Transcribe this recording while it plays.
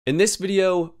In this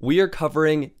video, we are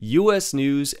covering US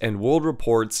News and World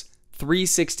Report's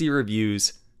 360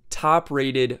 reviews,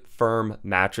 top-rated firm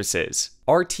mattresses.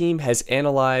 Our team has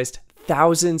analyzed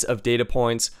thousands of data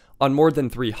points on more than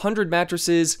 300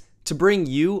 mattresses to bring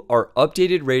you our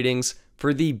updated ratings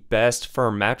for the best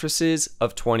firm mattresses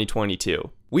of 2022.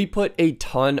 We put a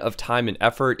ton of time and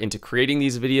effort into creating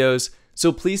these videos,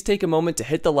 so please take a moment to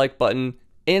hit the like button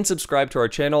and subscribe to our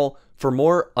channel for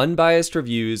more unbiased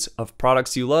reviews of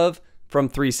products you love from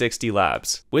 360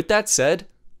 Labs. With that said,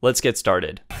 let's get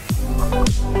started.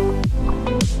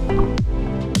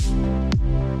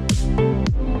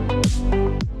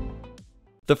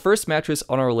 The first mattress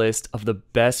on our list of the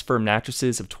best firm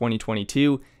mattresses of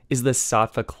 2022 is the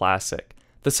Saatva Classic.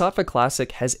 The Saatva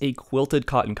Classic has a quilted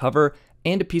cotton cover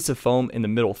and a piece of foam in the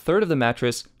middle third of the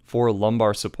mattress for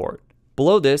lumbar support.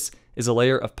 Below this is a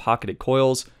layer of pocketed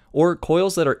coils, or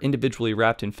coils that are individually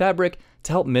wrapped in fabric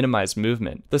to help minimize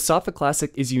movement. The Saatva Classic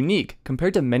is unique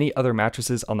compared to many other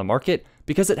mattresses on the market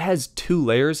because it has 2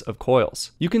 layers of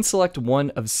coils. You can select one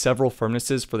of several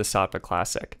firmnesses for the Saatva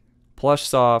Classic: plush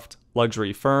soft,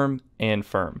 luxury firm, and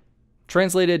firm.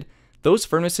 Translated, those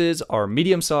firmnesses are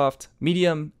medium soft,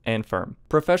 medium, and firm.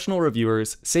 Professional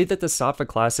reviewers say that the Saatva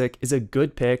Classic is a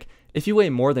good pick if you weigh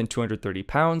more than 230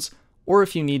 pounds or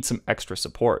if you need some extra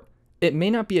support. It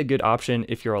may not be a good option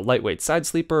if you're a lightweight side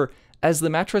sleeper, as the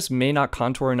mattress may not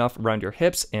contour enough around your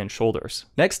hips and shoulders.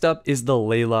 Next up is the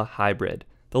Layla Hybrid.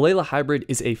 The Layla Hybrid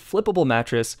is a flippable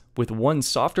mattress with one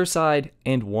softer side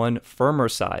and one firmer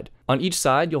side. On each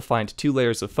side, you'll find 2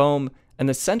 layers of foam, and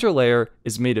the center layer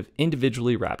is made of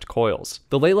individually wrapped coils.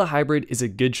 The Layla Hybrid is a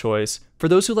good choice for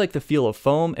those who like the feel of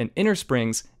foam and inner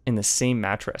springs in the same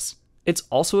mattress. It's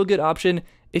also a good option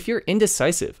if you're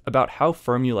indecisive about how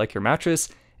firm you like your mattress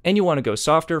and you want to go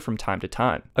softer from time to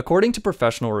time. According to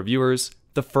professional reviewers,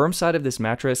 the firm side of this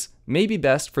mattress may be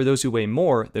best for those who weigh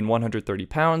more than 130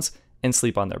 pounds and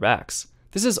sleep on their backs.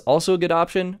 This is also a good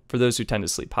option for those who tend to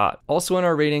sleep hot. Also in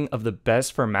our rating of the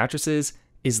best firm mattresses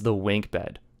is the Wink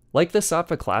Bed. Like the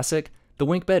Saatva Classic, the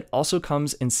Wink Bed also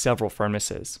comes in several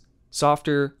firmnesses: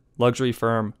 softer, luxury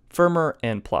firm, firmer,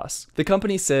 and plus. The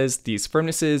company says these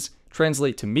firmnesses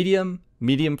translate to medium,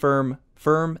 medium firm,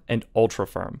 firm, and ultra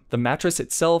firm. The mattress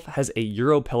itself has a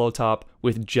Euro pillow top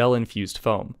with gel-infused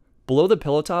foam. Below the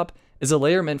pillow top is a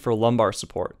layer meant for lumbar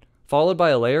support, followed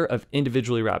by a layer of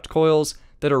individually wrapped coils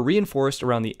that are reinforced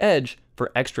around the edge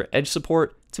for extra edge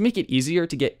support to make it easier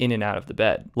to get in and out of the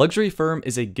bed. Luxury firm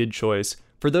is a good choice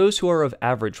for those who are of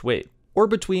average weight, or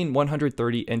between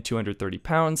 130 and 230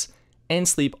 pounds, and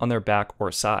sleep on their back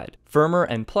or side. Firmer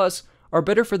and plus are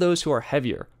better for those who are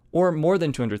heavier, or more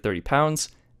than 230 pounds,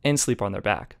 and sleep on their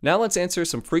back. Now let's answer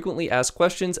some frequently asked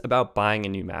questions about buying a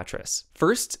new mattress.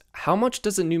 First, how much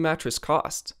does a new mattress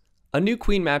cost? A new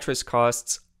queen mattress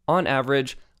costs, on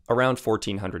average, around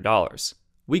 $1,400.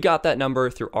 We got that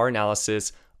number through our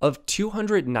analysis of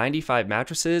 295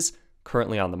 mattresses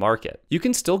currently on the market. You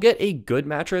can still get a good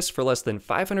mattress for less than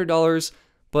 $500,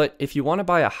 but if you want to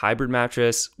buy a hybrid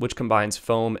mattress, which combines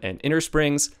foam and inner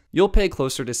springs, you'll pay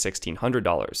closer to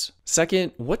 $1,600.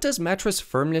 Second, what does mattress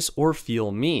firmness or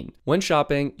feel mean? When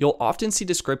shopping, you'll often see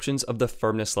descriptions of the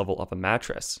firmness level of a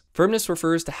mattress. Firmness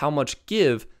refers to how much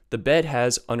give the bed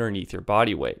has underneath your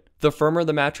body weight. The firmer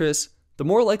the mattress, the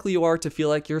more likely you are to feel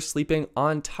like you're sleeping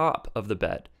on top of the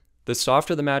bed. The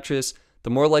softer the mattress, the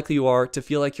more likely you are to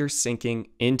feel like you're sinking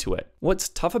into it. What's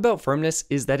tough about firmness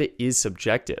is that it is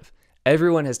subjective.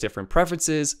 Everyone has different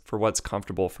preferences for what's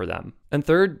comfortable for them. And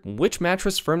third, which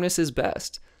mattress firmness is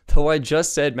best? Though I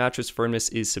just said mattress firmness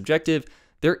is subjective,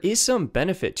 there is some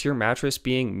benefit to your mattress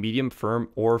being medium firm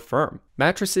or firm.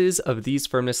 Mattresses of these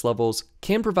firmness levels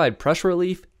can provide pressure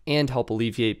relief and help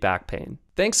alleviate back pain.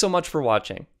 Thanks so much for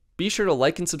watching. Be sure to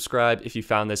like and subscribe if you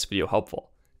found this video helpful.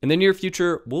 In the near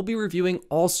future, we'll be reviewing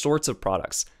all sorts of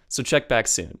products, so check back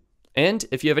soon. And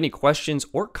if you have any questions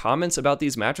or comments about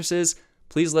these mattresses,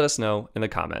 please let us know in the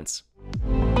comments.